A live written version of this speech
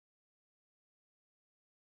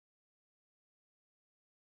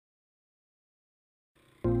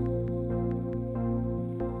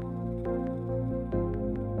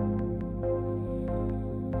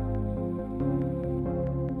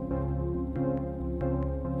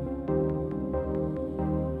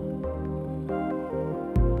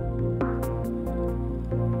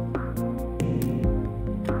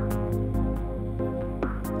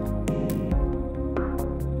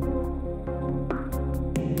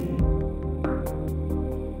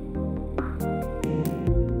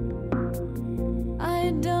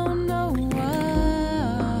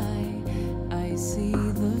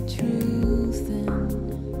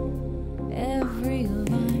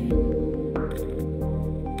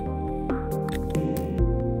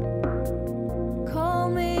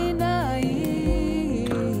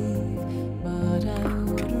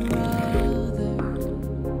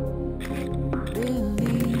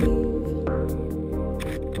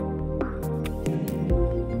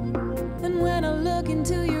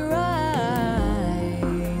into your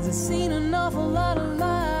eyes, I've seen an awful lot of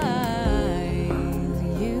lies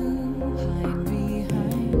you hide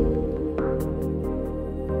behind.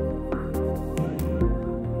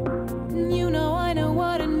 You know I know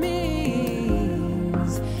what it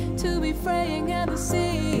means to be fraying at the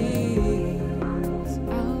seams,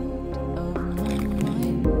 out of my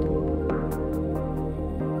mind.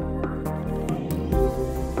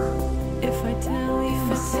 If I tell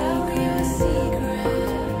you a secret,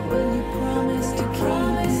 will you promise to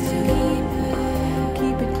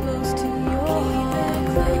keep it close to your heart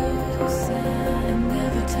and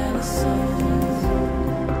never tell a soul?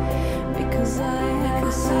 Because I have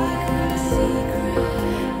a secret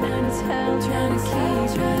and it's hell trying to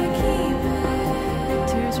keep it. It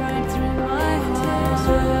tears right through my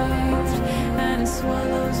heart and it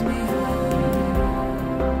swallows me whole.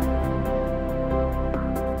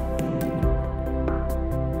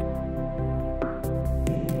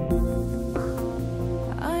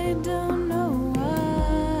 I don't know why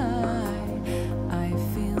I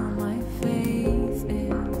feel my faith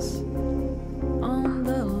is on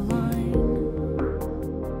the line.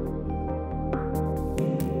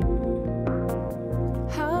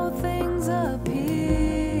 How things up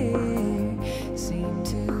here seem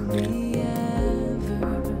to be ever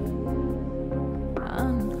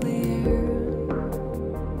unclear.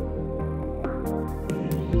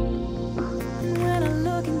 When I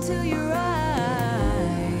look into your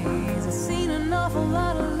eyes, I've seen an awful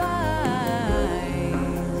lot of lies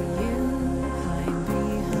you hide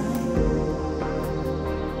behind.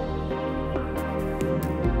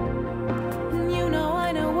 You know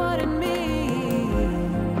I know what it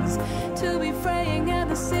means to be fraying at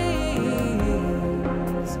the seams,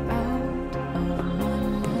 out of my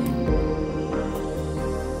mind.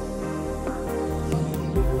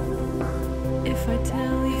 If I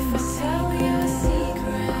tell you a secret,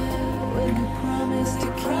 will you promise to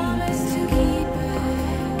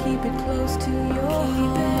keep it close to your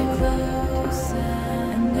heart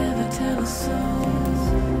and never tell a soul?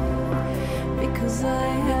 Because I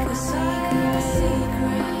have a secret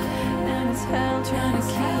and it's hell trying to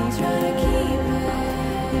keep it.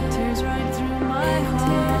 It tears right through my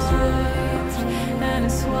heart and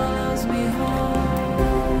it swallows me whole.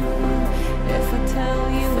 If I tell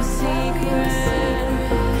you a secret,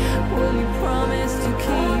 will you promise to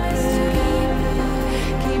keep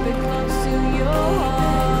it close to your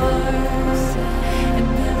heart and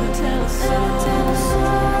never tell a soul?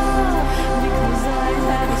 Because I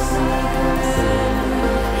have a secret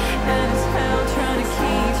and it's hell trying to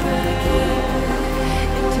keep it.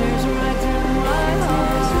 It tears right through my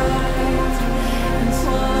heart and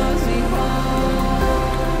swallows me whole.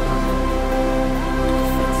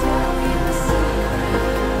 If I tell you a secret,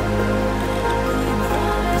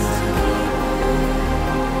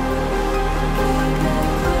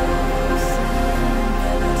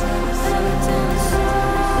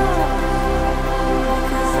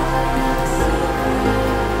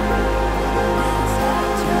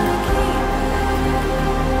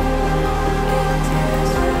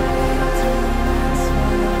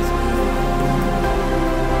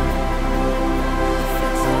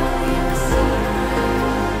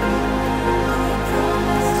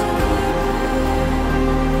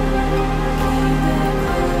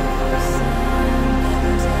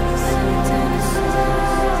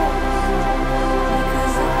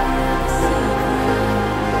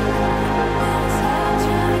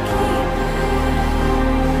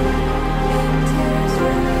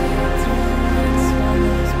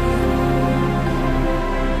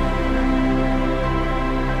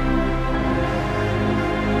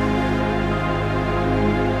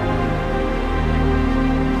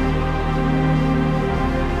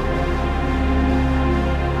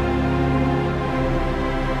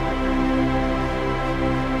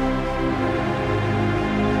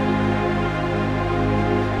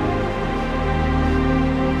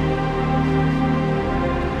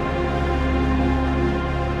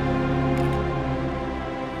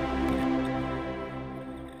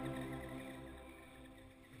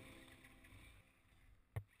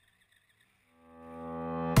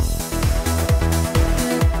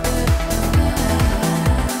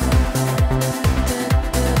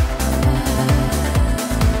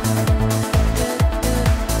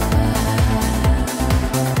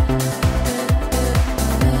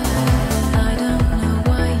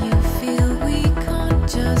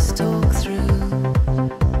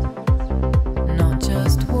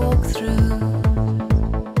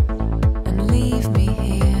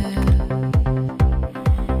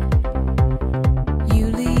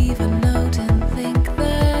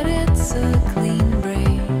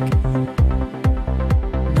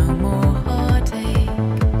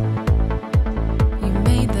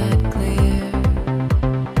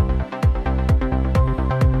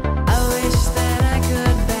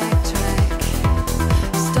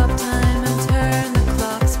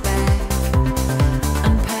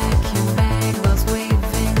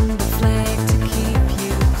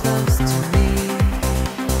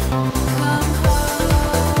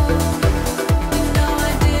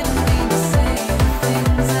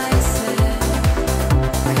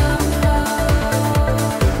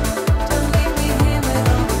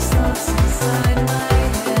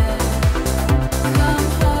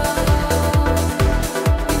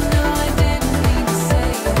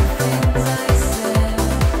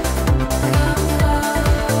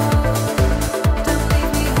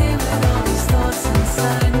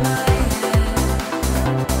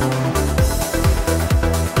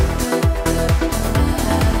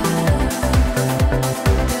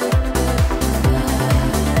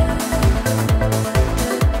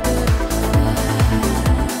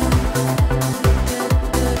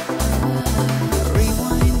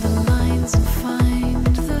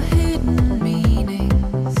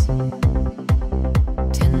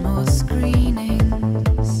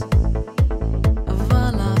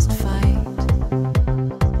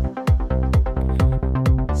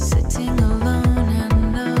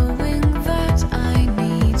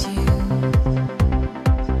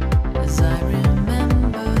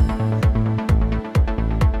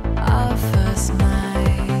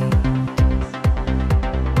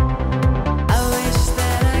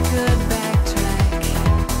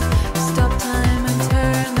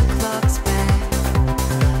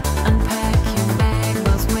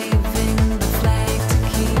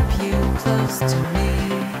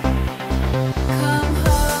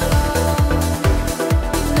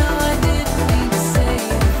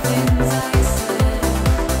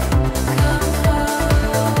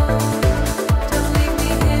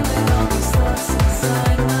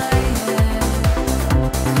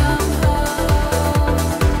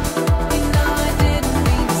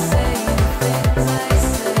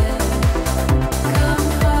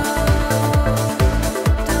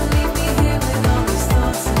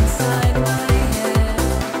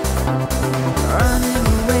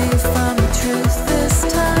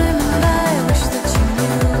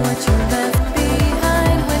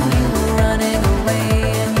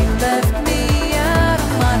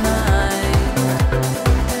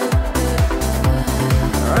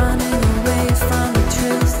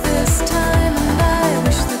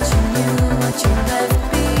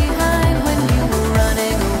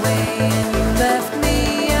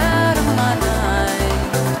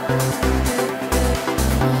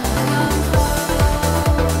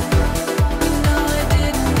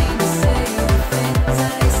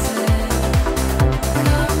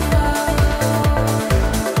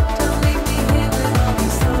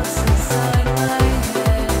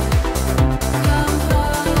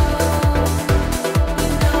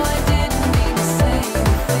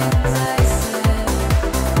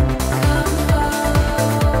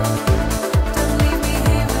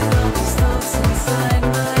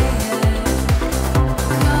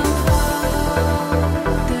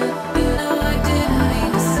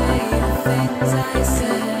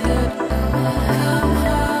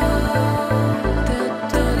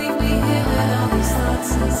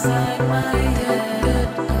 fire.